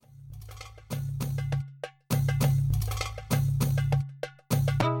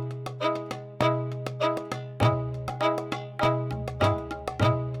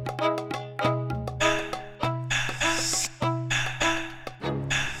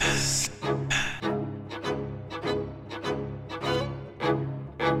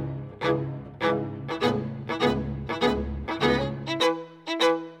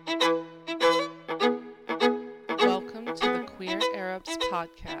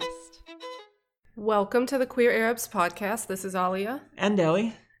podcast. Welcome to the Queer Arabs podcast. This is Alia. And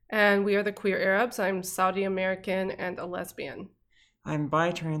Ellie. And we are the Queer Arabs. I'm Saudi American and a lesbian. I'm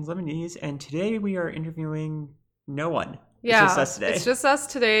bi-trans Lebanese, and today we are interviewing no one. Yeah, it's just us today. It's just us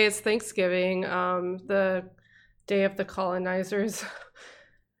today. It's Thanksgiving, the day of the colonizers.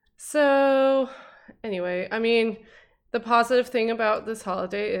 So, anyway, I mean, the positive thing about this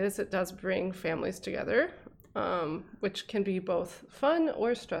holiday is it does bring families together, which can be both fun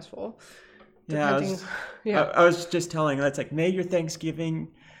or stressful. I was just telling, that's like, may your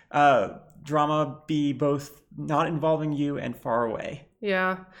Thanksgiving drama be both not involving you and far away.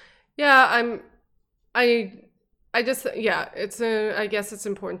 I guess it's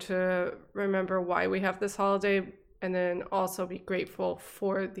important to remember why we have this holiday, and then also be grateful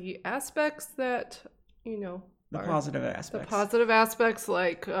for the aspects that, the positive aspects,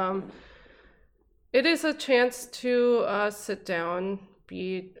 like it is a chance to sit down,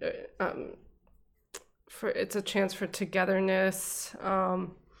 it's a chance for togetherness,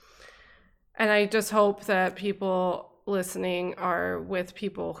 and I just hope that people listening are with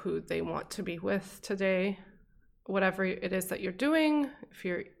people who they want to be with today, whatever it is that you're doing. If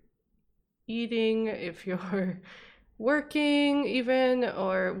you're eating, if you're working even,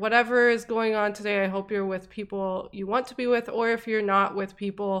 or whatever is going on today, I hope you're with people you want to be with, or if you're not with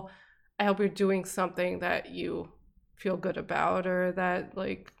people, I hope you're doing something that you feel good about, or that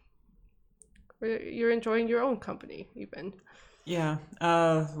you're enjoying your own company even. Yeah,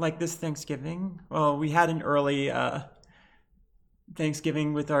 like this Thanksgiving. Well, we had an early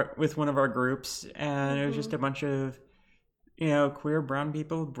Thanksgiving with one of our groups, and it was just a bunch of queer brown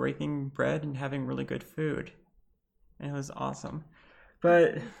people breaking bread and having really good food. And it was awesome.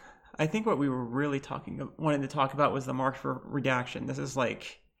 But I think what we were really wanting to talk about was the March for Redaction. This is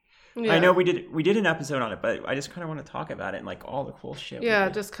I know we did an episode on it, but I just kind of want to talk about it and all the cool shit. Yeah,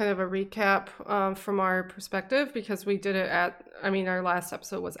 just kind of a recap from our perspective, because we did it our last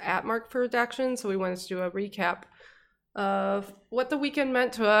episode was at March for Redaction, so we wanted to do a recap of what the weekend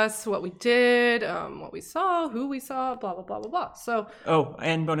meant to us, what we did, what we saw, who we saw, blah, blah, blah, blah, blah. So,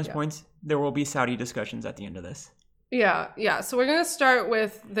 and bonus points, there will be Saudi discussions at the end of this. Yeah. So we're going to start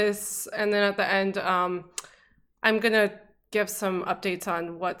with this, and then at the end, I'm going to give some updates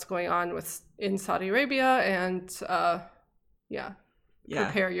on what's going on in Saudi Arabia, and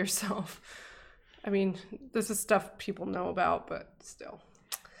prepare yourself. I mean, this is stuff people know about, but still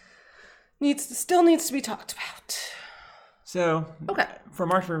needs to be talked about. So, for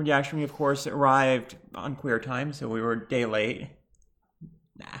March for Redaction, we of course arrived on queer time, so we were a day late.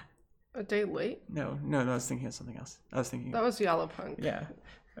 Nah. A day late? No, I was thinking of something else. That was Yellowpunk. Yeah.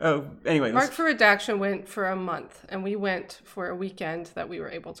 Oh, anyway. March for Redaction went for a month, and we went for a weekend that we were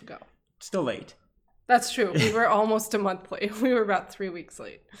able to go. Still late. That's true. We were almost a month late. We were about 3 weeks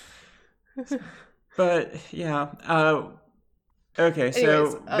late. But, yeah. Okay,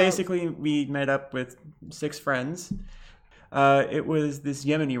 so basically we met up with 6 friends. It was this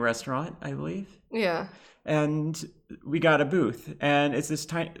Yemeni restaurant, I believe. Yeah. And we got a booth. And it's this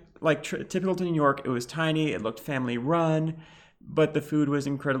tiny, typical to New York, it was tiny, it looked family run, but the food was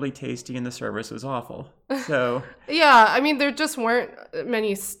incredibly tasty and the service was awful. So yeah, there just weren't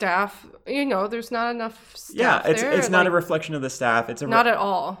many staff. There's not enough staff. Yeah, it's not a reflection of the staff. It's not at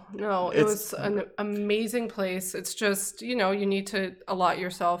all. No, it was an amazing place. It's just you need to allot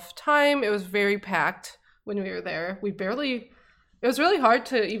yourself time. It was very packed when we were there. It was really hard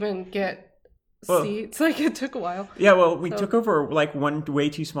to even get seats. It took a while. Yeah, well, we took over one way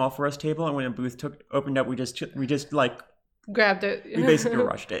too small for us table, and when a booth opened up, we just grabbed it. We basically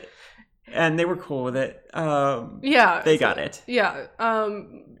rushed it, and they were cool with it. They got it. Yeah.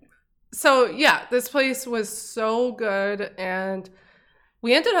 So yeah, this place was so good, and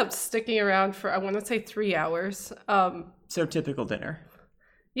we ended up sticking around for, I want to say, 3 hours. So typical dinner.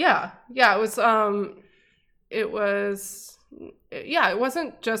 Yeah. It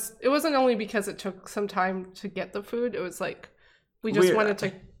wasn't only because it took some time to get the food. It was we just wanted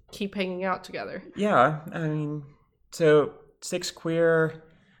to keep hanging out together. Yeah, so 6 queer,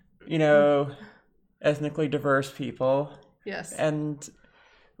 ethnically diverse people. Yes. And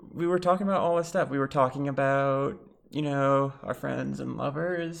we were talking about all this stuff. We were talking about, our friends and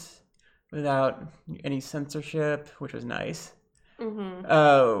lovers without any censorship, which was nice.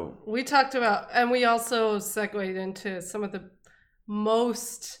 Mm-hmm. We talked about, and we also segued into some of the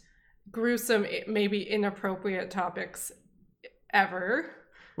most gruesome, maybe inappropriate topics ever,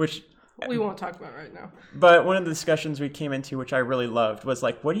 which we won't talk about right now. But one of the discussions we came into, which I really loved, was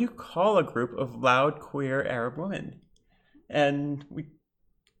what do you call a group of loud queer Arab women? And we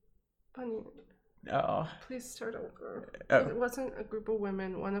Oh. Please start over. Oh. It wasn't a group of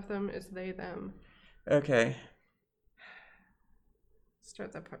women. One of them is they, them. Okay.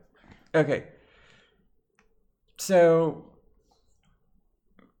 Start that part. Okay. So,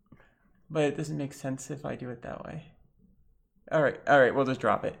 but it doesn't make sense if I do it that way. All right, we'll just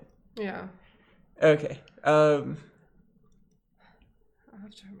drop it. Yeah. Okay. I'll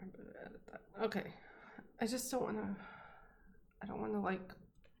have to remember to edit that. Okay. I just don't want to, like,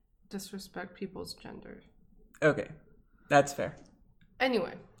 disrespect people's gender. Okay. That's fair.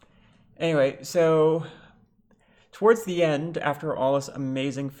 Anyway, so towards the end, after all this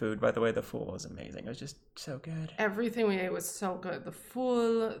amazing food, by the way, the fool was amazing. It was just so good. Everything we ate was so good. The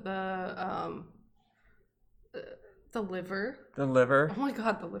fool, the liver. The liver. Oh my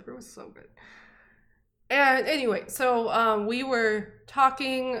God, the liver was so good. And anyway, so we were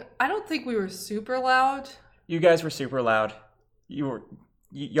talking. I don't think we were super loud. You guys were super loud.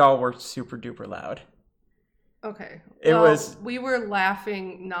 Y'all were super duper loud. Okay. We were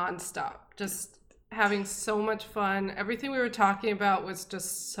laughing nonstop, just having so much fun. Everything we were talking about was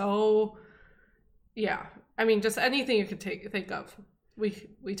just so, yeah. I mean, just anything you could think of,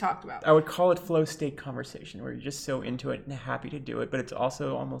 we talked about. I would call it flow state conversation, where you're just so into it and happy to do it, but it's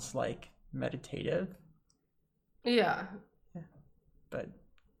also almost like meditative. Yeah. But.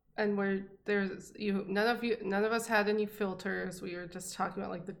 And none of us had any filters. We were just talking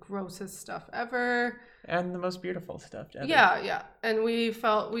about like the grossest stuff ever. And the most beautiful stuff ever. Yeah. And we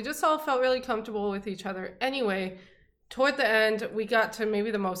just all felt really comfortable with each other. Anyway, toward the end, we got to maybe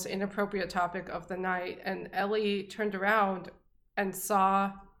the most inappropriate topic of the night. And Ellie turned around and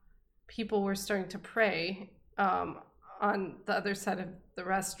saw people were starting to pray on the other side of the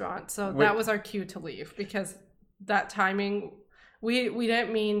restaurant. So that was our cue to leave, because that timing... We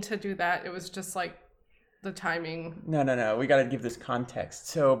didn't mean to do that. It was just like the timing. No. We got to give this context.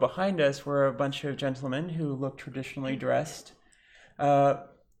 So behind us were a bunch of gentlemen who looked traditionally dressed.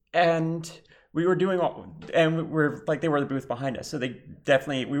 And we were doing we're like, they were the booth behind us. So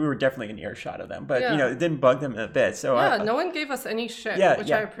we were definitely in earshot of them. But, it didn't bug them a bit. So no one gave us any shit,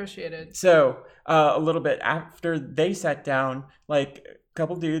 which I appreciated. So a little bit after they sat down, like a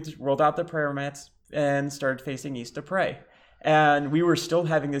couple dudes rolled out their prayer mats and started facing east to pray. And we were still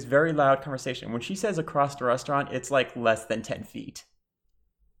having this very loud conversation. When she says across the restaurant, it's like less than 10 feet.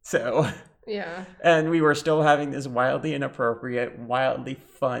 So, yeah. And we were still having this wildly inappropriate, wildly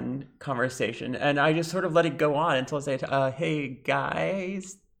fun conversation. And I just sort of let it go on until I said, hey,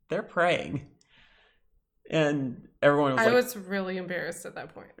 guys, they're praying. And everyone was I was really embarrassed at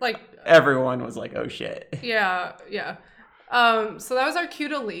that point. Like, everyone was like, oh, shit. Yeah. So that was our cue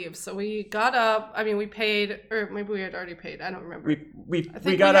to leave. So we got up. I mean, we paid, or maybe we had already paid. I don't remember. We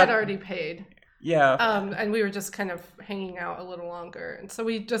had already paid. Yeah. And we were just kind of hanging out a little longer. And so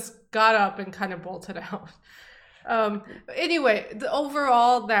we just got up and kind of bolted out. Anyway,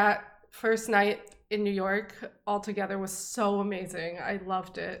 overall, that first night in New York altogether was so amazing. I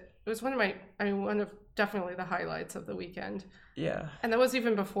loved it. It was one of definitely the highlights of the weekend. Yeah. And that was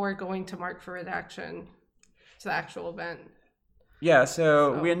even before going to Mark for Redaction, to the actual event. Yeah,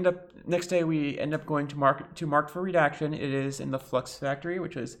 so next day we end up going to Mark for Redaction. It is in the Flux Factory,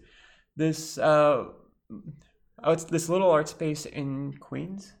 which is this it's this little art space in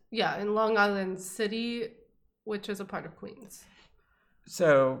Queens. Yeah, in Long Island City, which is a part of Queens.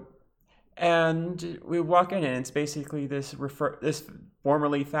 So, and we walk in and it's basically this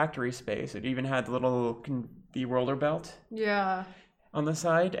formerly factory space. It even had the roller belt. Yeah. On the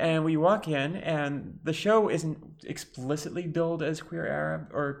side, and we walk in, and the show isn't explicitly billed as queer Arab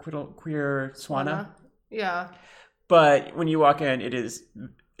or queer Swana. Yeah. But when you walk in,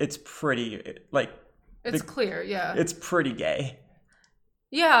 it's pretty, like... It's clear, yeah. It's pretty gay.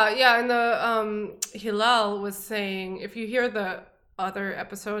 Yeah, and the Hilal was saying, if you hear the other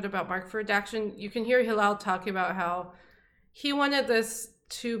episode about Mark for Redaction, you can hear Hilal talking about how he wanted this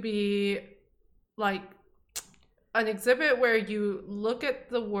to be, like, an exhibit where you look at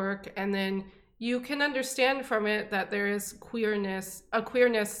the work and then you can understand from it that there is a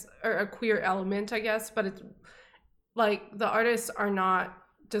queerness or a queer element, I guess, but it's like the artists are not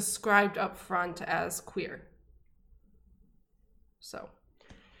described up front as queer. So.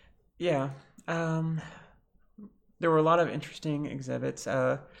 Yeah. There were a lot of interesting exhibits.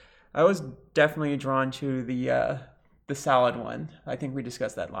 I was definitely drawn to the salad one. I think we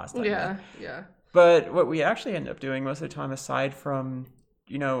discussed that last time. Yeah. But what we actually end up doing most of the time, aside from,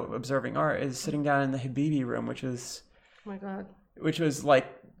 observing art, is sitting down in the Habibi room, which is... Oh my God. Which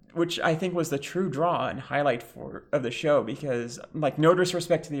I think was the true draw and highlight of the show, because, like, no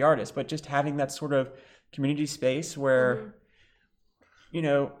disrespect to the artist, but just having that sort of community space where you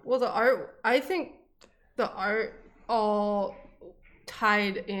know. Well, I think the art all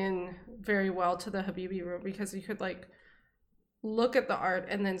tied in very well to the Habibi room, because you could like look at the art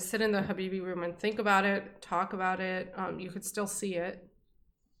and then sit in the Habibi room and think about it, talk about it. You could still see it,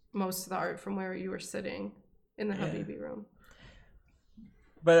 most of the art, from where you were sitting in the Habibi room.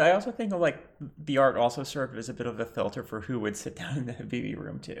 But I also think like the art also served as a bit of a filter for who would sit down in the Habibi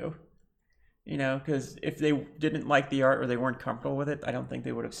room too. You know, because if they didn't like the art or they weren't comfortable with it, I don't think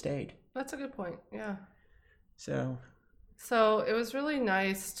they would have stayed. That's a good point. Yeah. So it was really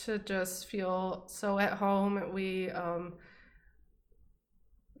nice to just feel so at home.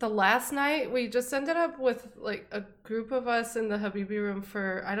 The last night we just ended up with like a group of us in the Habibi room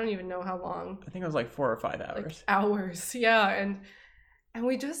for I don't even know how long. I think it was like 4 or 5 hours. Like hours, yeah, and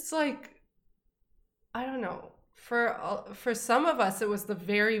we just like, I don't know. For some of us, it was the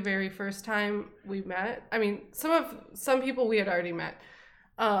very, very first time we met. I mean, some people we had already met,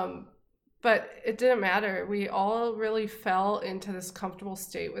 but it didn't matter. We all really fell into this comfortable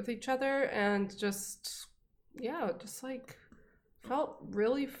state with each other, and just like felt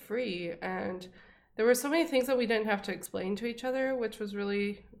really free. And there were so many things that we didn't have to explain to each other, which was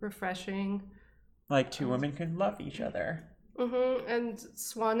really refreshing. Like two women can love each other. And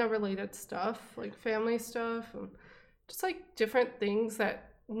Swana related stuff, like family stuff, and just like different things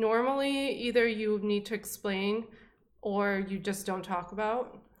that normally either you need to explain or you just don't talk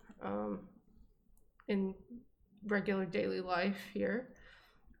about in regular daily life here.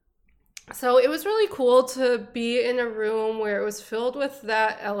 So it was really cool to be in a room where it was filled with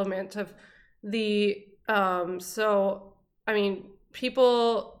that element of the so I mean,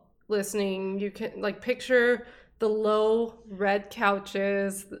 people listening, you can like picture the low red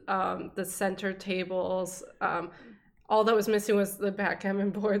couches, the center tables. All that was missing was the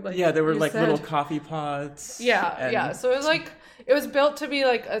backgammon board. Like there were like little coffee pots. Yeah. So it was built to be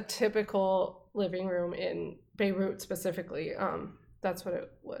like a typical living room in Beirut specifically. That's what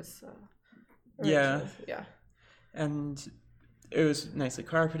it was. Yeah. And it was nicely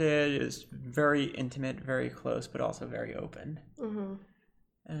carpeted. It was very intimate, very close, but also very open.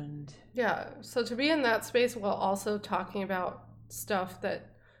 And so to be in that space while also talking about stuff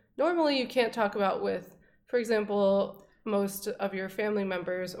that normally you can't talk about with, for example, most of your family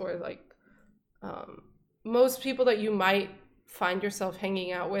members, or like most people that you might find yourself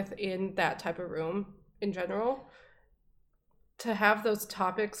hanging out with in that type of room in general, to have those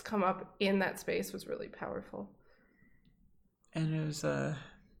topics come up in that space was really powerful. And it was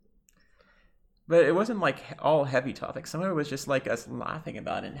but it wasn't like all heavy topics. Some of it was just like us laughing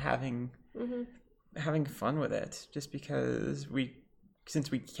about it and having fun with it. Just because since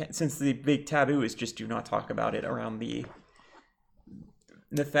the big taboo is just do not talk about it around the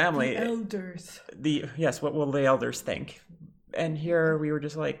family. The elders. What will the elders think? And here we were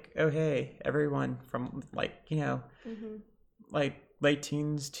just like, oh hey, everyone from like, like late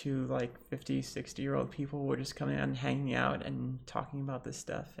teens to like 50, 60-year-old people were just coming out and hanging out and talking about this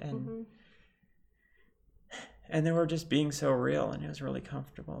stuff. And they were just being so real, and it was really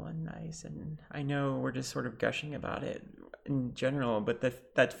comfortable and nice. And I know we're just sort of gushing about it in general, but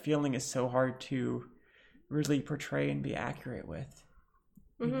that feeling is so hard to really portray and be accurate with.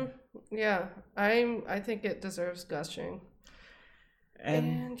 Yeah, I think it deserves gushing.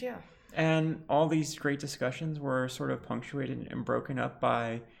 And all these great discussions were sort of punctuated and broken up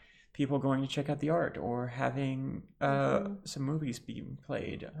by people going to check out the art, or having some movies being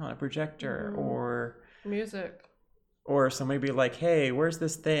played on a projector, or music, or somebody be like, hey, where's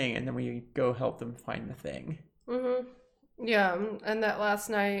this thing? And then we go help them find the thing. Yeah, and that last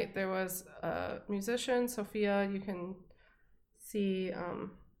night there was a musician, Sophia. You can see,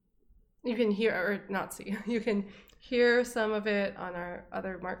 you can hear, or not see, you can hear some of it on our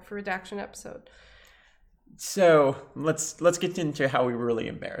other Mark for Redaction episode. So let's get into how we really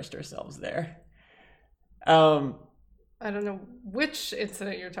embarrassed ourselves there. I don't know which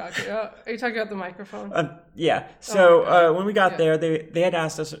incident you're talking about. Are you talking about the microphone? Yeah. So when we got there, they had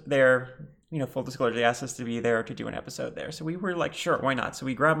asked us there, full disclosure, they asked us to be there to do an episode there. So we were like, sure, why not? So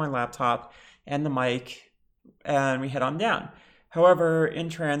we grabbed my laptop and the mic, and we head on down. However, in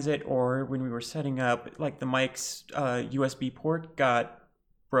transit, or when we were setting up, like the mic's USB port got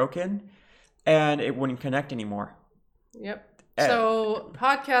broken, and it wouldn't connect anymore. Yep. So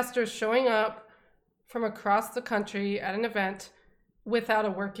podcasters showing up from across the country at an event without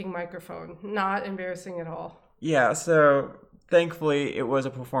a working microphone. Not embarrassing at all. Yeah, so thankfully it was a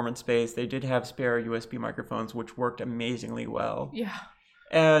performance space. They did have spare USB microphones, which worked amazingly well. Yeah.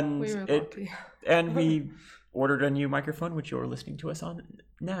 And we were lucky. And we ordered a new microphone, which you're listening to us on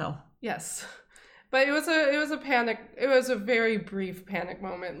now. Yes. But it was a panic. It was a very brief panic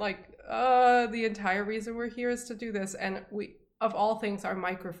moment. Like, the entire reason we're here is to do this, and we, of all things, our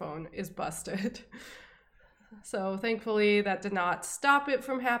microphone is busted. So thankfully that did not stop it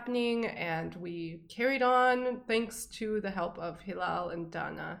from happening, and we carried on thanks to the help of Hilal and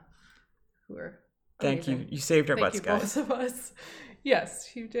Dana, who are Thank amazing. you. You saved our Thank butts, you, guys. both of us. Yes,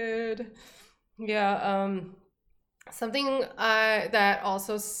 you did. Yeah. Something that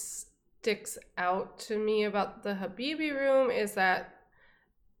also sticks out to me about the Habibi room is that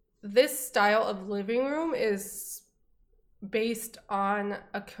this style of living room is based on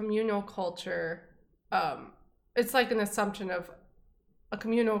a communal culture. It's like an assumption of a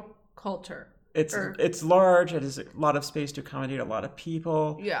communal culture. It's large. It has a lot of space to accommodate a lot of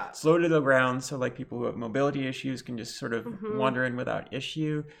people. Yeah. It's low to the ground, so like people who have mobility issues can just sort of wander in without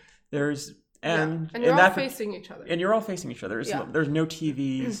issue. And you're all facing each other. And you're all facing each other. There's no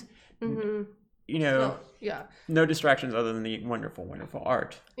TVs. You know, no distractions other than the wonderful, wonderful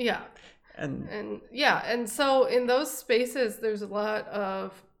art. Yeah. And so in those spaces, there's a lot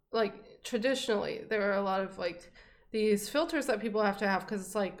of, like, traditionally there are a lot of like these filters that people have to have, because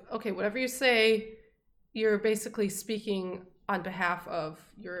it's like, okay, whatever you say, you're basically speaking on behalf of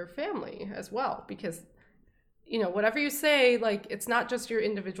your family as well, because whatever you say, like, it's not just your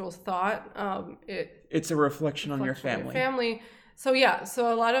individual thought, it's a reflection on your family. So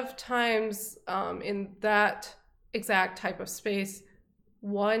so a lot of times in that exact type of space,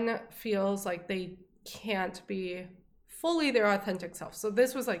 one feels like they can't be fully their authentic self. So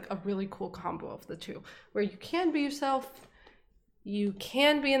this was like a really cool combo of the two, where you can be yourself, you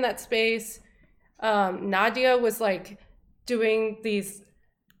can be in that space. Nadia was like doing these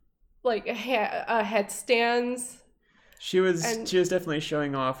like headstands. She was definitely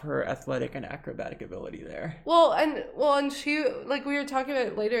showing off her athletic and acrobatic ability there. Well, and she, like, we were talking about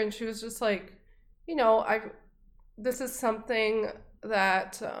it later, and she was just like, this is something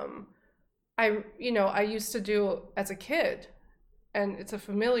that I used to do as a kid, and it's a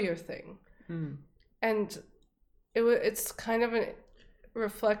familiar thing. And it's kind of a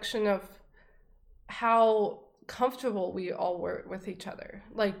reflection of how comfortable we all were with each other,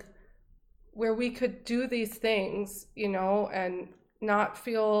 like, where we could do these things, and not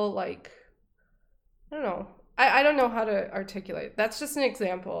feel like, I don't know. I don't know how to articulate. That's just an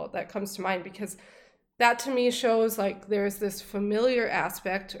example that comes to mind, because that to me shows like there's this familiar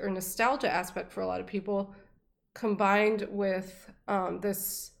aspect or nostalgia aspect for a lot of people, combined with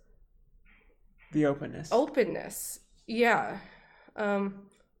the openness. Yeah.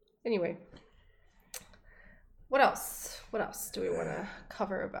 Anyway, what else do we want to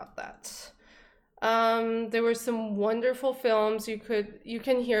cover about that? There were some wonderful films. You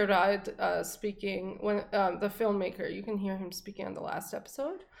can hear Rad speaking, when the filmmaker, you can hear him speaking on the last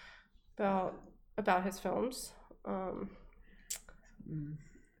episode about his films.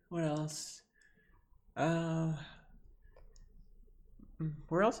 What else?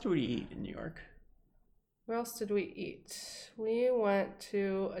 Where else do we eat in New York? Where else did we eat? We went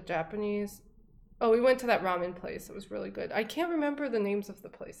to a Japanese. Oh, we went to that ramen place. It was really good. I can't remember the names of the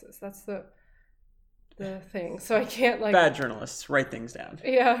places. That's the thing. So I can't, like. Bad journalists write things down.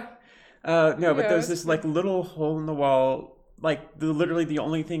 Yeah. No, but there's this like little hole in the wall. Like the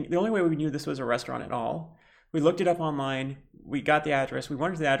only way we knew this was a restaurant at all. We looked it up online. We got the address. We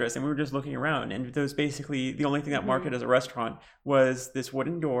went to the address, and we were just looking around. And there was basically the only thing that marked it as a restaurant was this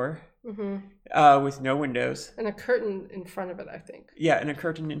wooden door with no windows and a curtain in front of it, I think. Yeah, and a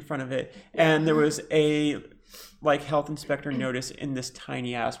curtain in front of it, and there was a like health inspector notice in this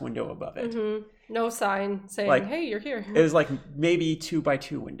tiny ass window above it. No sign saying, like, "Hey, you're here." It was like maybe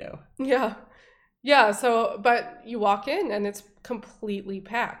 2x2 window. Yeah. So, but you walk in and it's completely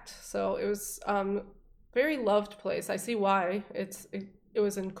packed. So it was very loved place. I see why. It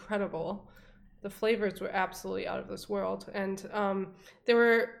was incredible. The flavors were absolutely out of this world, and there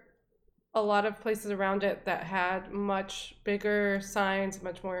were a lot of places around it that had much bigger signs,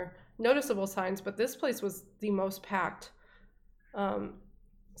 much more noticeable signs. But this place was the most packed.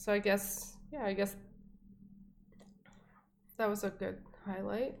 So I guess that was a good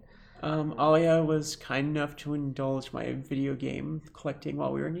highlight. Alia was kind enough to indulge my video game collecting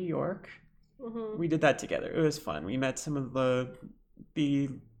while we were in New York. We did that together. It was fun. We met some of the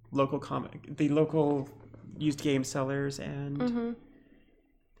local used game sellers, and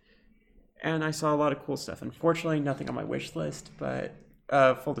I saw a lot of cool stuff. Unfortunately, nothing on my wish list, but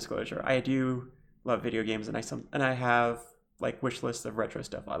full disclosure, I do love video games, and I have like wish lists of retro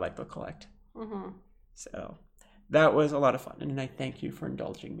stuff I like to collect. So that was a lot of fun, and I thank you for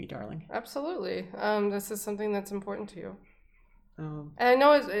indulging me, darling. Absolutely. This is something that's important to you. And I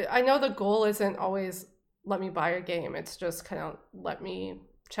know the goal isn't always let me buy a game. It's just kind of let me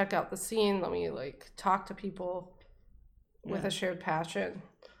check out the scene. Let me like talk to people with a shared passion.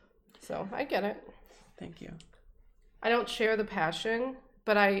 So I get it. Thank you. I don't share the passion,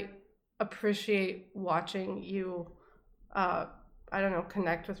 but I appreciate watching you, I don't know,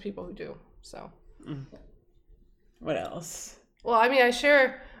 connect with people who do. So. What else? Well, I mean, I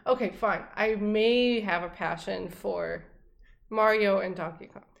share. Okay, fine. I may have a passion for Mario and Donkey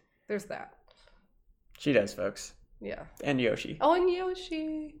Kong. There's that. She does, folks. Yeah. And Yoshi. Oh, and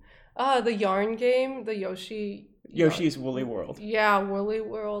Yoshi. The yarn game, the Yoshi. Yoshi's Woolly World. Yeah, Woolly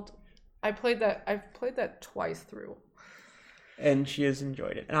World. I've played that twice through. And she has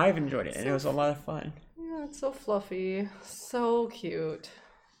enjoyed it. And I've enjoyed it. And it was a lot of fun. Yeah, it's so fluffy. So cute.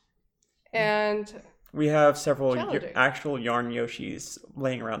 And we have several actual yarn Yoshis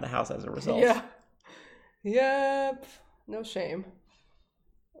laying around the house as a result. Yeah. Yep. No shame.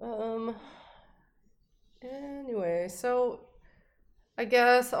 Anyway, so I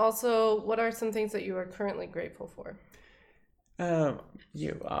guess also, what are some things that you are currently grateful for?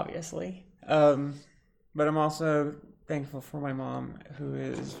 You, obviously. But I'm also thankful for my mom, who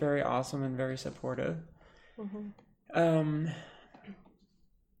is very awesome and very supportive.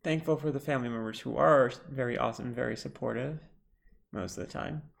 Thankful for the family members who are very awesome and very supportive most of the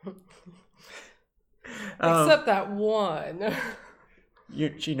time. Except that one.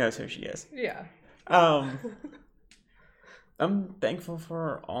 She knows who she is. Yeah. I'm thankful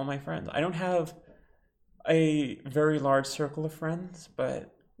for all my friends. I don't have a very large circle of friends,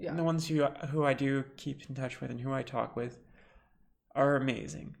 but the ones who I do keep in touch with and who I talk with are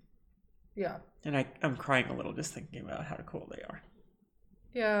amazing. Yeah. And I'm crying a little just thinking about how cool they are.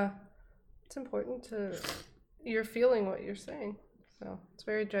 Yeah. It's important you're feeling what you're saying. So it's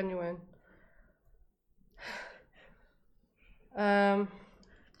very genuine.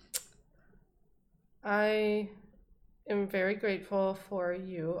 I am very grateful for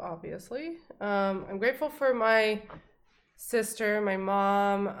you, obviously. I'm grateful for my sister, my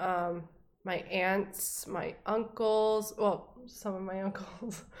mom, my aunts, my uncles. Well, some of my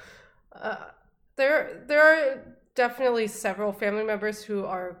uncles. There are definitely several family members who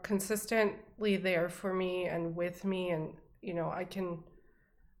are consistently there for me and with me, and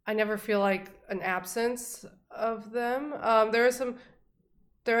I never feel like an absence of them. There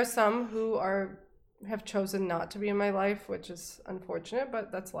are some who have chosen not to be in my life, which is unfortunate,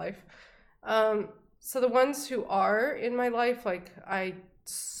 but that's life. So the ones who are in my life, like, I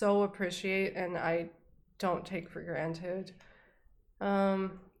so appreciate and I don't take for granted.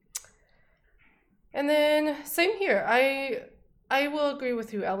 And then same here. I will agree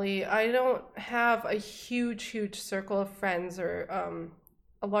with you, Ellie. I don't have a huge circle of friends or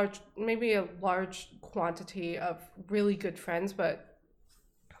a large quantity of really good friends, but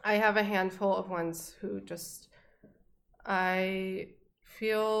I have a handful of ones who just I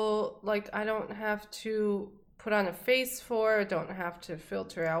feel like I don't have to put on a face for, I don't have to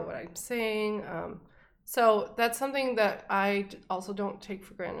filter out what I'm saying. So that's something that I also don't take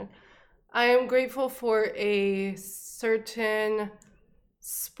for granted. I am grateful for a certain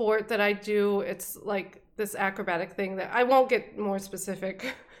sport that I do. It's like this acrobatic thing that I won't get more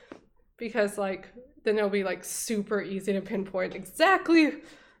specific because like then it'll be like super easy to pinpoint exactly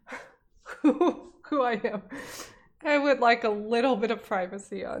who I am. I would like a little bit of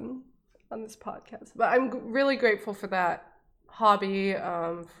privacy on this podcast, but I'm really grateful for that hobby,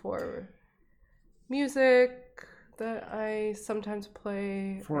 for music that I sometimes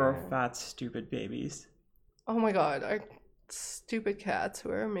play. For our fat, stupid babies. Oh my god, our stupid cats who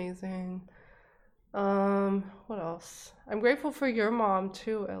are amazing. What else? I'm grateful for your mom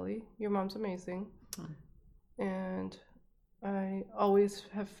too, Ellie. Your mom's amazing. And I've always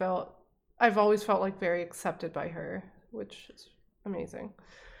felt like very accepted by her, which is amazing.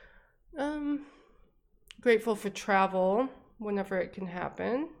 Grateful for travel whenever it can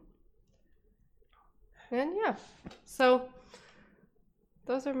happen. And yeah, so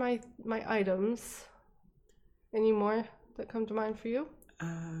those are my items. Any more that come to mind for you?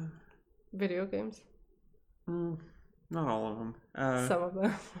 Video games? Not all of them. Some of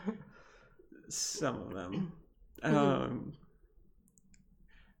them. Some of them.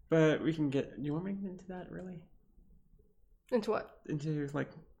 But we can get... Do you want me to get into that, really? Into what? Into, like,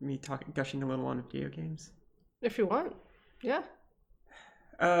 me gushing a little on video games? If you want. Yeah.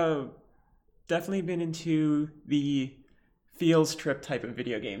 Definitely been into the feels trip type of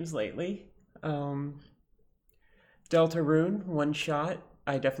video games lately. Deltarune, One Shot.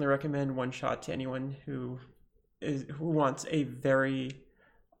 I definitely recommend One Shot to anyone who wants a very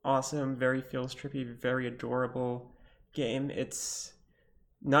awesome, very feels trippy, very adorable game. It's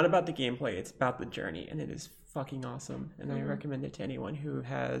not about the gameplay, it's about the journey, and it is fucking awesome. And I recommend it to anyone who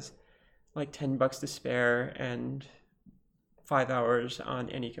has like $10 to spare and 5 hours on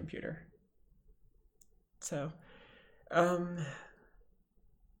any computer. So,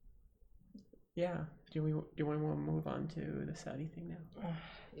 yeah. Do you want to move on to the Saudi thing now?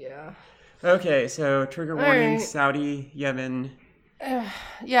 Yeah. Okay, so trigger warning, right. Saudi, Yemen.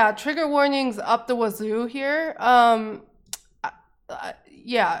 Yeah, trigger warnings up the wazoo here.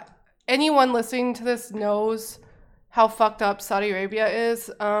 Yeah, anyone listening to this knows how fucked up Saudi Arabia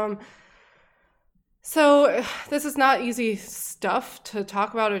is. So this is not easy stuff to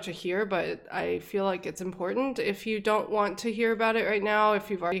talk about or to hear, but I feel like it's important. If you don't want to hear about it right now, if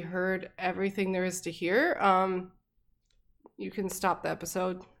you've already heard everything there is to hear, you can stop the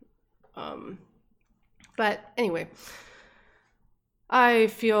episode. But anyway, I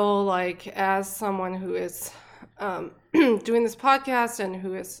feel like as someone who is doing this podcast and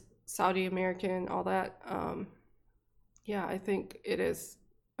who is Saudi American, all that, yeah, I think it is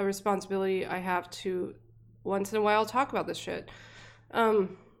a responsibility I have to once in a while talk about this shit.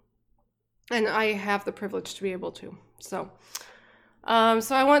 And I have the privilege to be able to. So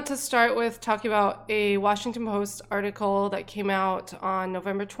I want to start with talking about a Washington Post article that came out on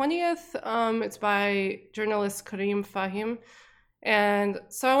November 20th. It's by journalist Karim Fahim. And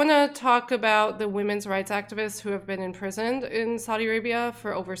so I want to talk about the women's rights activists who have been imprisoned in Saudi Arabia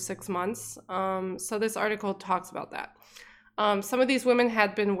for over 6 months. So this article talks about that. Some of these women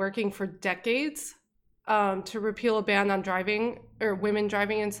had been working for decades to repeal a ban on driving or women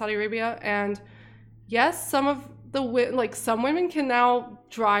driving in Saudi Arabia. And yes, some women can now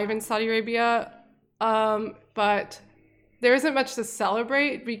drive in Saudi Arabia, but there isn't much to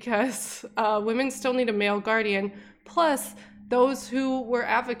celebrate because women still need a male guardian. Plus, those who were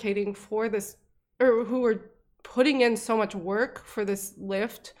advocating for this or who were putting in so much work for this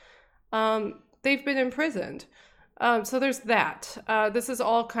lift, they've been imprisoned. So there's that. This is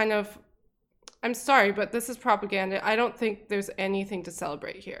all kind of, I'm sorry, but this is propaganda. I don't think there's anything to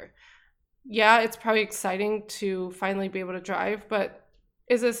celebrate here. Yeah, it's probably exciting to finally be able to drive, but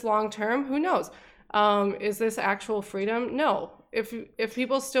is this long term? Who knows? Is this actual freedom? No. If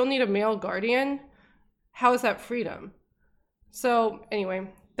people still need a male guardian, how is that freedom? So anyway,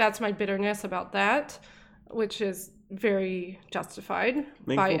 that's my bitterness about that, which is very justified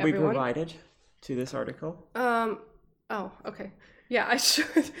by everyone. Link will be provided to this article. Oh, okay. Yeah, I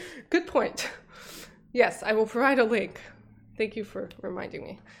should. Good point. Yes, I will provide a link. Thank you for reminding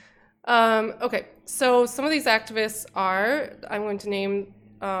me. Okay, so some of these activists are, I'm going to name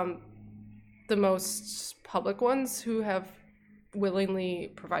the most public ones who have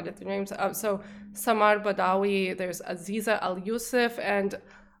willingly provided their names. So Samar Badawi, there's Aziza Al-Yusuf, and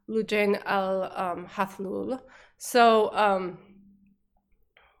Lujain Al-Hathlul. So,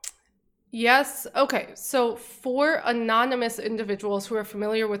 yes, okay. So 4 anonymous individuals who are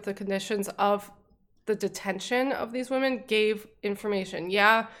familiar with the conditions of the detention of these women gave information.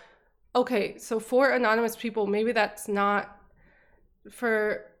 Yeah, okay. So 4 anonymous people, maybe that's not,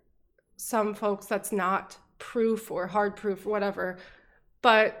 for some folks, that's not proof or hard proof or whatever.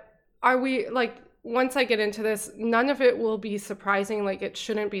 But are we, like, once I get into this, none of it will be surprising. Like, it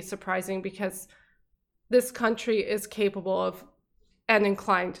shouldn't be surprising because this country is capable of and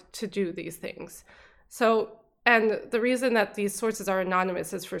inclined to do these things. So, and the reason that these sources are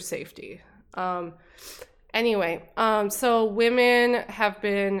anonymous is for safety. Anyway, so women have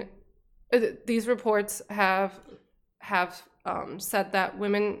been, these reports have said that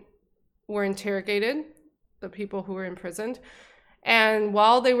women were interrogated, the people who were imprisoned, and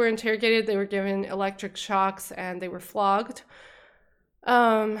while they were interrogated, they were given electric shocks and they were flogged.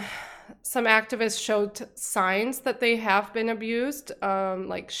 Some activists showed signs that they have been abused,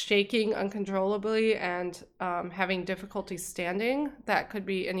 like shaking uncontrollably and having difficulty standing. That could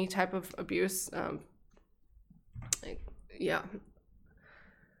be any type of abuse. Yeah.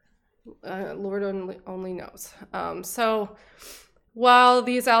 Lord only knows. So while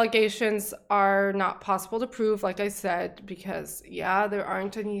these allegations are not possible to prove, like I said, because, yeah, there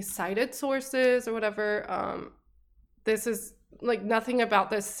aren't any cited sources or whatever, this is, like, nothing about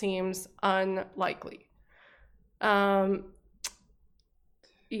this seems unlikely. Yeah,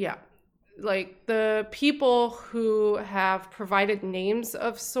 like, the people who have provided names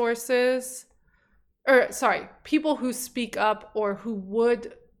of sources, or sorry, people who speak up or who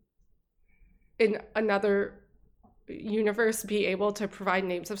would in another universe be able to provide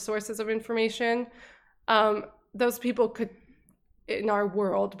names of sources of information, those people could, in our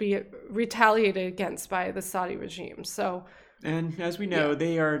world, be retaliated against by the Saudi regime. So, and as we know,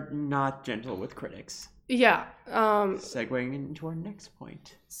 they are not gentle with critics. Yeah. Segueing into our next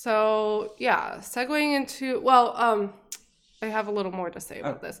point. So yeah, segueing into I have a little more to say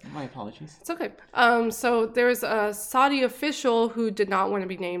about this. My apologies. It's okay. So there's a Saudi official who did not want to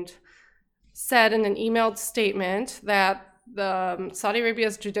be named, said in an emailed statement that the Saudi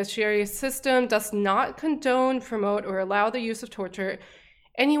Arabia's judiciary system does not condone, promote, or allow the use of torture.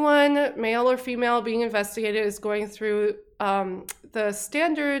 Anyone, male or female, being investigated is going through the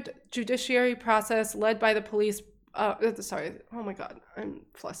standard judiciary process led by the police. Oh my God, I'm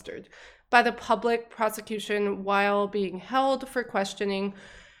flustered. By the public prosecution while being held for questioning,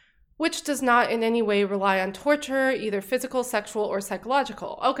 which does not in any way rely on torture, either physical, sexual, or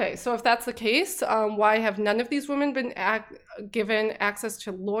psychological. Okay, so if that's the case, why have none of these women been given access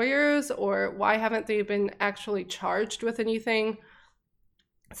to lawyers, or why haven't they been actually charged with anything?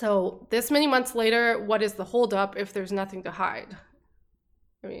 So this many months later, what is the holdup if there's nothing to hide?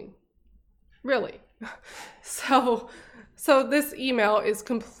 I mean, really? So this email is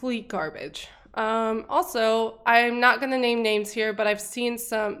complete garbage. Also, I'm not going to name names here, but I've seen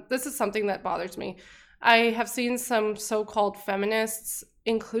this is something that bothers me. I have seen some so-called feminists,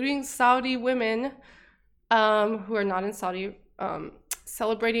 including Saudi women, who are not in Saudi,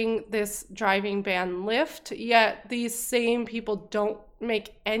 celebrating this driving ban lift, yet these same people don't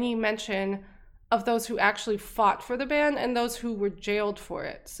make any mention of those who actually fought for the ban and those who were jailed for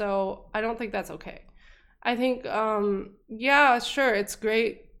it. So I don't think that's okay. I think, yeah, sure, it's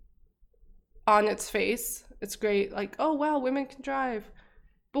great on its face. It's great, like, oh, wow, women can drive.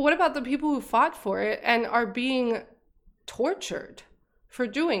 But what about the people who fought for it and are being tortured for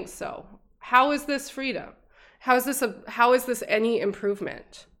doing so? How is this freedom? How is this any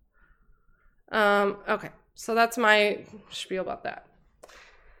improvement? Okay, so that's my spiel about that.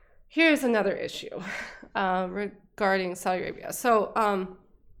 Here's another issue regarding Saudi Arabia. So,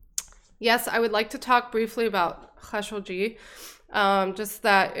 yes, I would like to talk briefly about Khashoggi. Just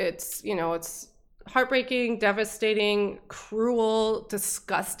that it's heartbreaking, devastating, cruel,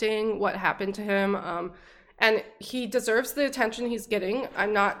 disgusting what happened to him. And he deserves the attention he's getting.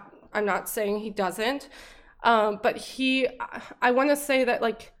 I'm not saying he doesn't. But I want to say that,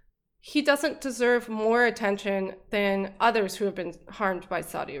 like, he doesn't deserve more attention than others who have been harmed by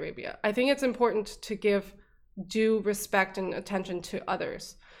Saudi Arabia. I think it's important to give due respect and attention to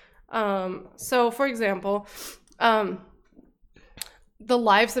others. So, for example, the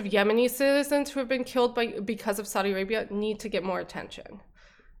lives of Yemeni citizens who have been killed because of Saudi Arabia need to get more attention.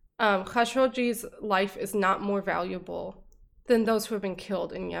 Khashoggi's life is not more valuable than those who have been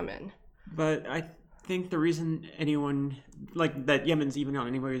killed in Yemen. But I think the reason anyone like that Yemen's even on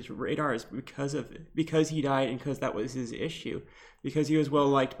anybody's radar is because he died and because that was his issue, because he was well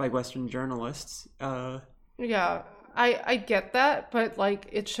liked by Western journalists. Yeah, I get that, but like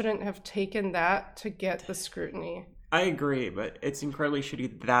it shouldn't have taken that to get the scrutiny. I agree, but it's incredibly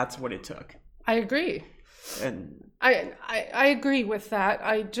shitty. That's what it took. I agree, and I agree with that.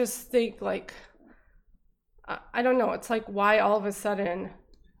 I just think like I don't know. It's like why all of a sudden.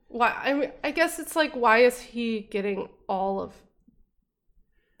 Why? I guess it's like, why is he getting all of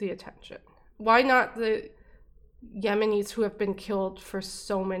the attention? Why not the Yemenis who have been killed for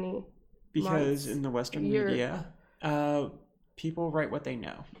so many Because in the Western media, people write what they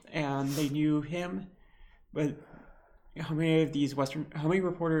know. And they knew him, but how many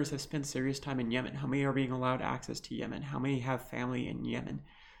reporters have spent serious time in Yemen? How many are being allowed access to Yemen? How many have family in Yemen?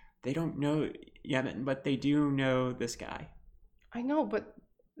 They don't know Yemen, but they do know this guy. I know, but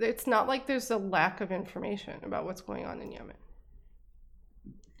it's not like there's a lack of information about what's going on in Yemen.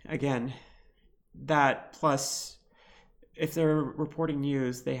 Again, that plus, if they're reporting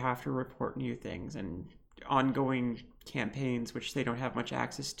news, they have to report new things and ongoing campaigns, which they don't have much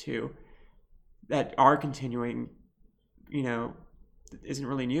access to, that are continuing, isn't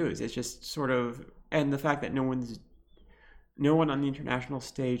really news. It's just sort of, and the fact that no one on the international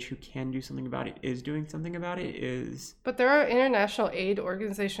stage who can do something about it is doing something about it is... But there are international aid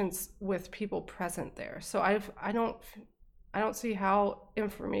organizations with people present there. So I don't see how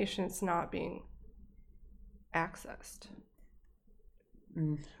information is not being accessed.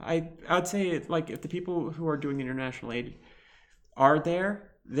 I'd say it's like if the people who are doing international aid are there,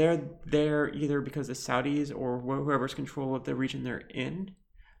 they're there either because the Saudis or whoever's control of the region they're in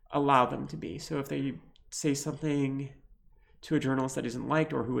allow them to be. So if they say something to a journalist that isn't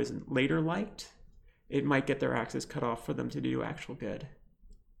liked or who isn't later liked, it might get their access cut off for them to do actual good.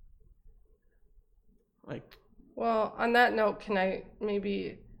 Well, on that note, can I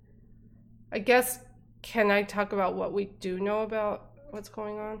talk about what we do know about what's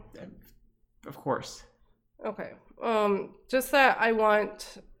going on? Of course. Okay. Just that I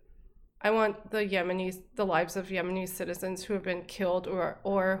want I want the lives of Yemeni citizens who have been killed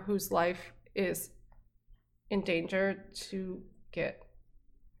or whose life is in danger to get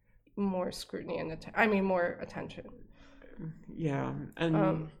more scrutiny and more attention. Yeah,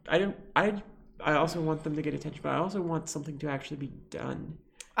 and I also want them to get attention, but I also want something to actually be done.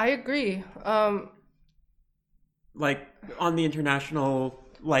 I agree. Like on the international,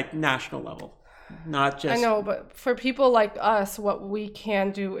 like national level, not just. I know, but for people like us, what we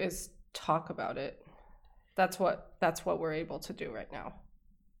can do is talk about it. That's what we're able to do right now.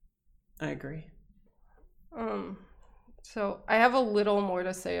 I agree. So I have a little more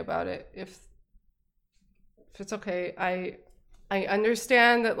to say about it, if it's okay. I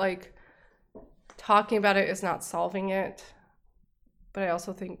understand that like talking about it is not solving it, but I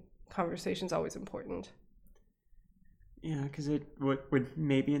also think conversation's always important. Yeah, because it would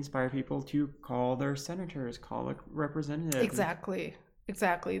maybe inspire people to call their senators, call a representative.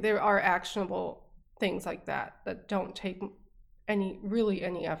 Exactly. There are actionable things like that don't take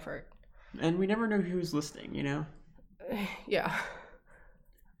any effort. And we never know who's listening, Yeah.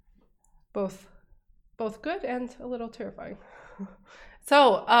 Both good and a little terrifying.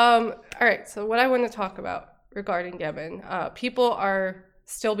 So, all right. So what I want to talk about regarding Yemen, people are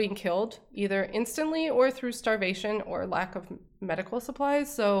still being killed either instantly or through starvation or lack of medical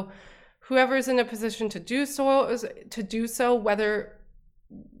supplies. So whoever is in a position to do so, whether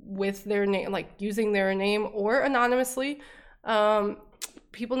with their name, like using their name or anonymously,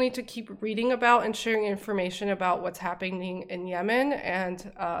 people need to keep reading about and sharing information about what's happening in Yemen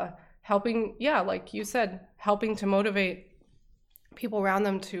and helping, like you said, helping to motivate people around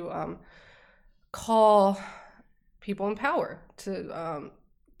them to call people in power to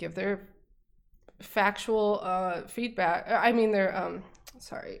give their factual feedback. I mean, their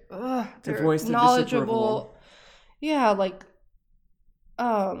voice knowledgeable,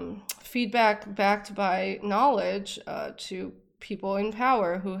 feedback backed by knowledge to people in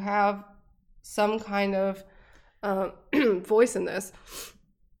power who have some kind of voice in this.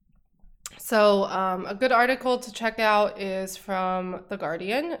 So a good article to check out is from The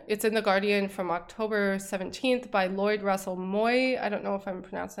Guardian. It's in The Guardian from October 17th by Lloyd Russell Moy. I don't know if I'm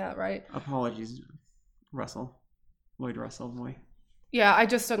pronouncing that right. Apologies, Lloyd Russell Moy. Yeah, I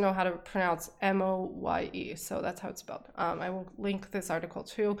just don't know how to pronounce Moye, so that's how it's spelled. I will link this article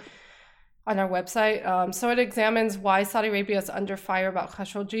too on our website. So it examines why Saudi Arabia is under fire about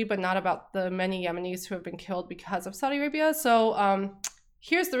Khashoggi, but not about the many Yemenis who have been killed because of Saudi Arabia. So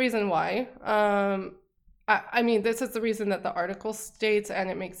here's the reason why. This is the reason that the article states,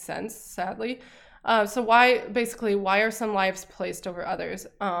 and it makes sense, sadly. So why are some lives placed over others?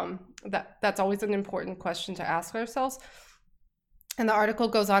 That's always an important question to ask ourselves. And the article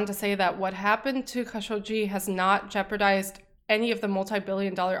goes on to say that what happened to Khashoggi has not jeopardized any of the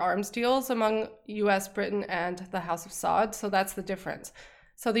multi-billion-dollar arms deals among US, Britain, and the House of Saud. So that's the difference.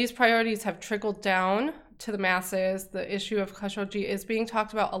 So these priorities have trickled down to the masses. The issue of Khashoggi is being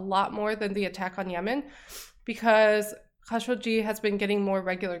talked about a lot more than the attack on Yemen because Khashoggi has been getting more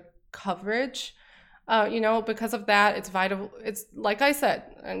regular coverage. Because of that, it's vital. It's like I said,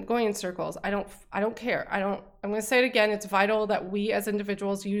 I'm going in circles. I don't care. I'm going to say it again. It's vital that we as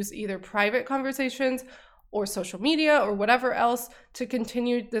individuals use either private conversations or social media or whatever else to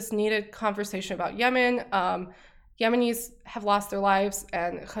continue this needed conversation about Yemen. Yemenis have lost their lives,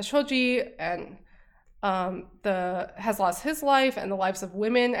 and Khashoggi has lost his life, and the lives of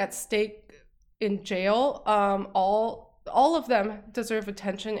women at stake in jail. All of them deserve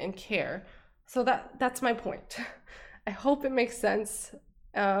attention and care. So that's my point. I hope it makes sense.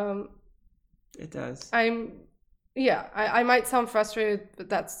 It does. I might sound frustrated, but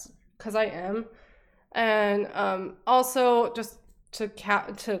that's because I am. And also just to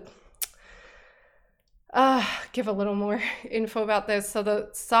give a little more info about this. So the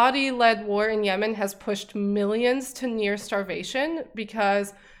Saudi-led war in Yemen has pushed millions to near starvation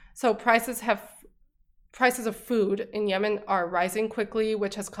because prices of food in Yemen are rising quickly,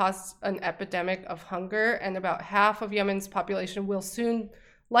 which has caused an epidemic of hunger, and about half of Yemen's population will soon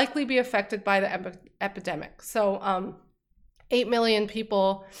likely be affected by the epidemic. So 8 million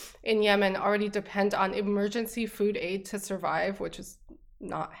people in Yemen already depend on emergency food aid to survive, which is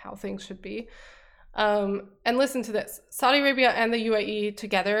not how things should be. And listen to this. Saudi Arabia and the UAE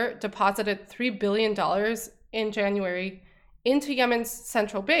together deposited $3 billion in January into Yemen's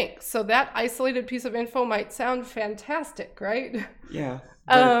central bank. So that isolated piece of info might sound fantastic, right? Yeah.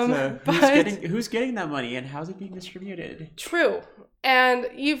 But who's getting that money and how's it being distributed? True. And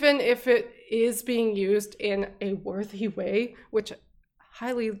even if it is being used in a worthy way, which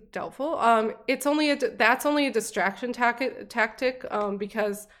highly doubtful, that's only a distraction tactic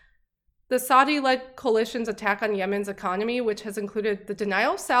because The Saudi-led coalition's attack on Yemen's economy, which has included the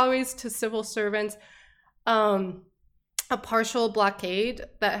denial of salaries to civil servants, a partial blockade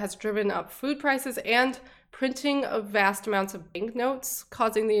that has driven up food prices, and printing of vast amounts of banknotes,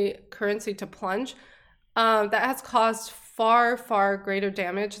 causing the currency to plunge, that has caused far, far greater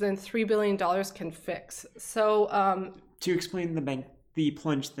damage than $3 billion can fix. So, to explain the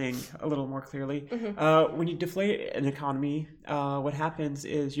plunge thing a little more clearly, when you deflate an economy, what happens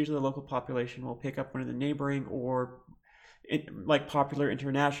is usually the local population will pick up one of the neighboring or like popular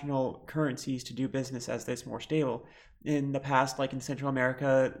international currencies to do business as it's more stable. In the past, like in Central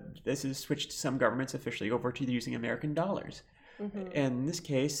America, this has switched some governments officially over to using American dollars. In this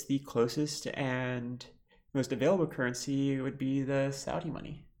case, the closest and most available currency would be the Saudi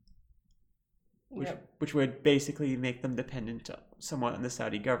money, which would basically make them dependent somewhat on the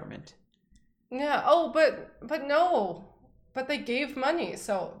Saudi government. Yeah. Oh, but no. But they gave money,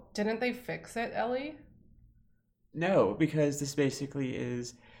 so didn't they fix it, Ellie? No, because this basically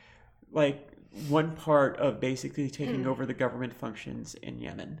is like one part of basically taking over the government functions in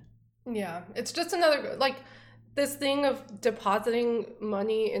Yemen. Yeah, it's just another, like, this thing of depositing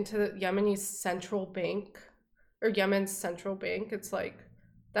money into the Yemeni central bank, or Yemen's central bank. It's like,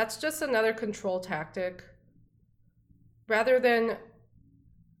 that's just another control tactic. Rather than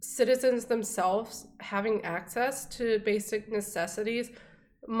citizens themselves having access to basic necessities,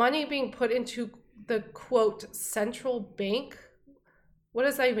 money being put into the quote central bank. What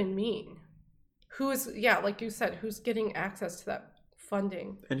does that even mean? Like you said, who's getting access to that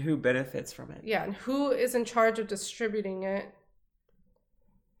funding? And who benefits from it? Yeah, and who is in charge of distributing it?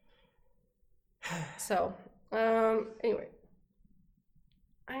 So, anyway,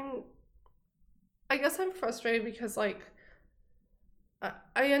 I guess I'm frustrated because, like,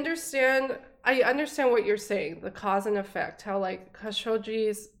 I understand what you're saying, the cause and effect, how, like,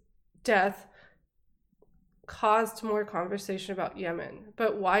 Khashoggi's death caused more conversation about Yemen.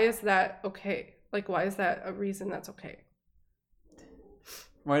 But why is that okay? Like, why is that a reason that's okay?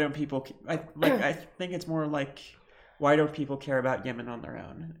 Why don't people... I think it's more like, why don't people care about Yemen on their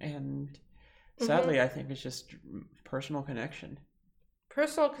own? And sadly, I think it's just personal connection.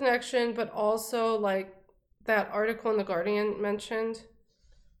 Personal connection, but also, like, that article in The Guardian mentioned,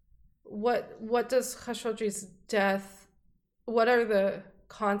 what does Khashoggi's death, what are the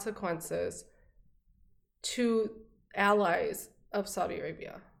consequences to allies of Saudi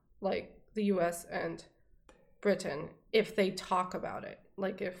Arabia, like the US and Britain, if they talk about it?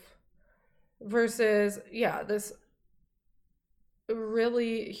 Like, if versus, yeah, this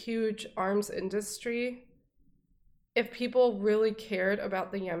really huge arms industry, if people really cared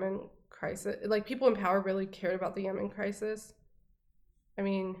about the Yemen crisis, like people in power really cared about the Yemen crisis, I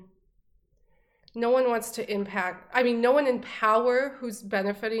mean, no one wants to no one in power who's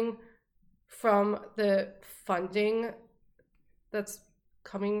benefiting from the funding that's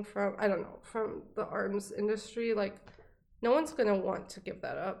coming from, I don't know, from the arms industry, like, no one's going to want to give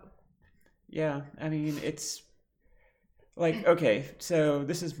that up. Yeah, I mean, it's like, okay, so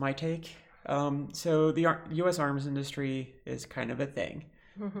this is my take. So the U.S. arms industry is kind of a thing.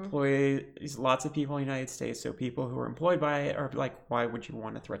 Employs lots of people in the United States, so people who are employed by it are like, why would you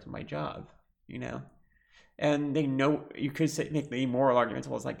want to threaten my job? You know? And they know, you could make the moral arguments,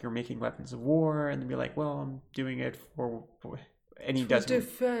 well, it's like you're making weapons of war, and they'd be like, well, I'm doing it for and he doesn't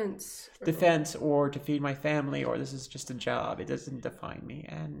defense or to feed my family, or this is just a job, it doesn't define me.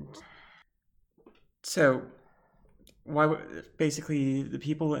 And so basically the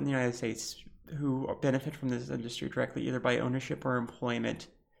people in the United States who benefit from this industry directly, either by ownership or employment,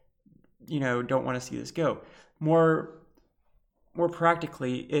 don't want to see this go. More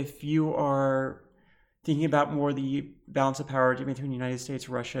practically, if you are thinking about more the balance of power between the United States,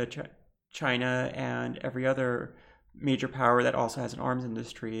 Russia, China, and every other major power that also has an arms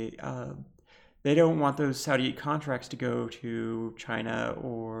industry, they don't want those Saudi contracts to go to China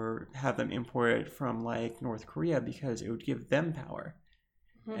or have them imported from like North Korea, because it would give them power.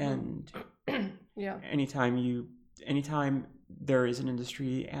 And yeah, anytime there is an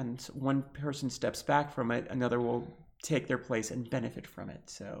industry and one person steps back from it, another will take their place and benefit from it.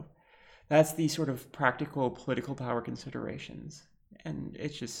 So that's the sort of practical political power considerations. And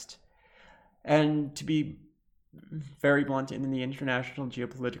it's just, and to be very blunt, in the international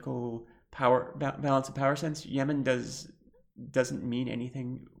geopolitical power balance of power sense, Yemen doesn't mean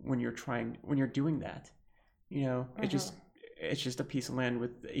anything when you're doing that. It's just a piece of land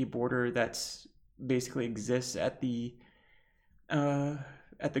with a border that's basically exists at the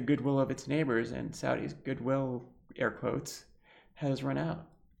goodwill of its neighbors, and Saudi's goodwill, air quotes, has run out.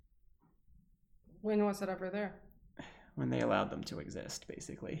 When was it ever there? When they allowed them to exist,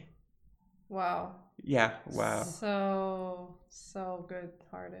 basically. Wow. Yeah, wow. So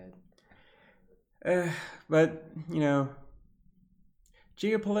good-hearted. But,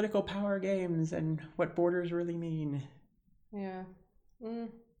 geopolitical power games and what borders really mean. Yeah. Mm.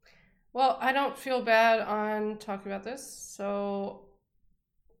 Well, I don't feel bad on talking about this, so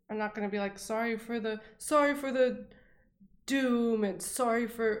I'm not going to be like sorry for the doom and sorry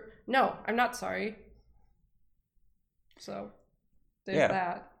for no, I'm not sorry. So there's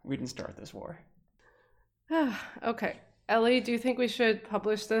that. We didn't start this war. Okay. Ellie, do you think we should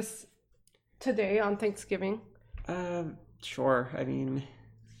publish this today on Thanksgiving? Sure. I mean,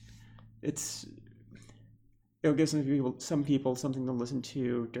 it'll give some people something to listen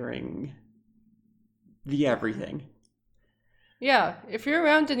to during the everything. Yeah, if you're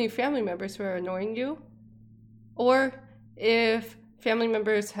around any family members who are annoying you, or if family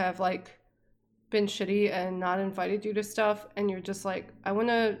members have like been shitty and not invited you to stuff, and you're just like, I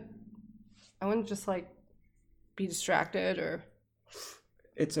wanna just like be distracted, or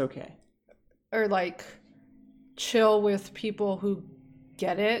it's okay, or like chill with people who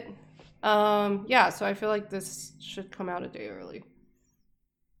get it. Yeah, so I feel like this should come out a day early.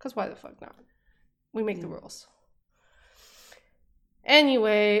 Cause why the fuck not? We make the rules.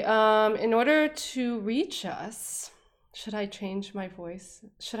 Anyway, in order to reach us, should I change my voice?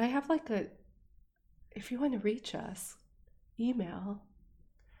 Should I have like if you want to reach us, email.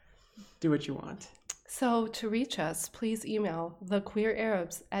 Do what you want. So to reach us, please email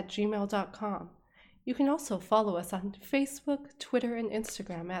thequeerarabs@gmail.com. You can also follow us on Facebook, Twitter, and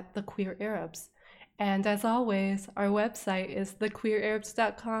Instagram at The Queer Arabs. And as always, our website is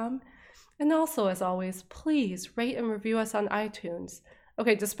thequeerarabs.com. And also, as always, please rate and review us on iTunes.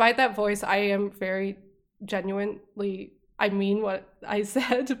 Okay, despite that voice, I am very genuinely, I mean what I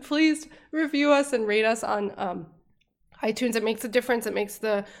said. Please review us and rate us on iTunes. It makes a difference. It makes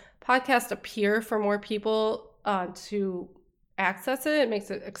the podcast appear for more people to access it. It makes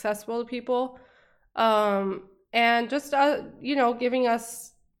it accessible to people. And just, giving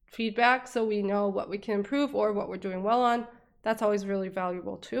us feedback so we know what we can improve or what we're doing well on. That's always really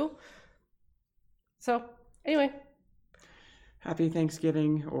valuable too. So, anyway. Happy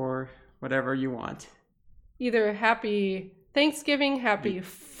Thanksgiving or whatever you want. Either happy Thanksgiving, happy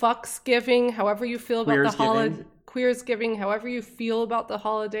Fucksgiving, however you feel about the holiday. Queersgiving, however you feel about the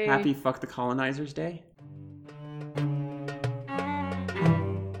holiday. Happy Fuck the Colonizers Day.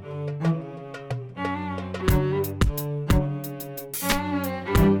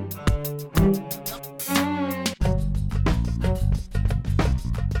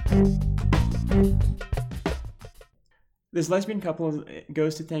 This lesbian couple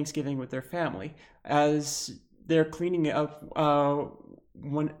goes to Thanksgiving with their family. As they're cleaning up,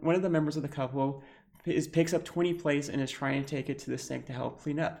 one of the members of the couple picks up 20 plates and is trying to take it to the sink to help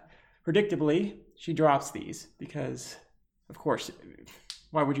clean up. Predictably, she drops these because, of course,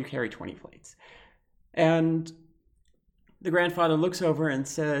 why would you carry 20 plates? And the grandfather looks over and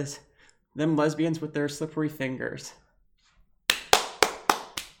says, "Them lesbians with their slippery fingers."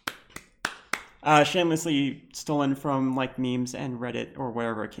 Shamelessly stolen from like memes and Reddit or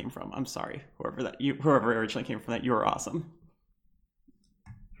wherever it came from. I'm sorry, whoever originally came from that. You were awesome.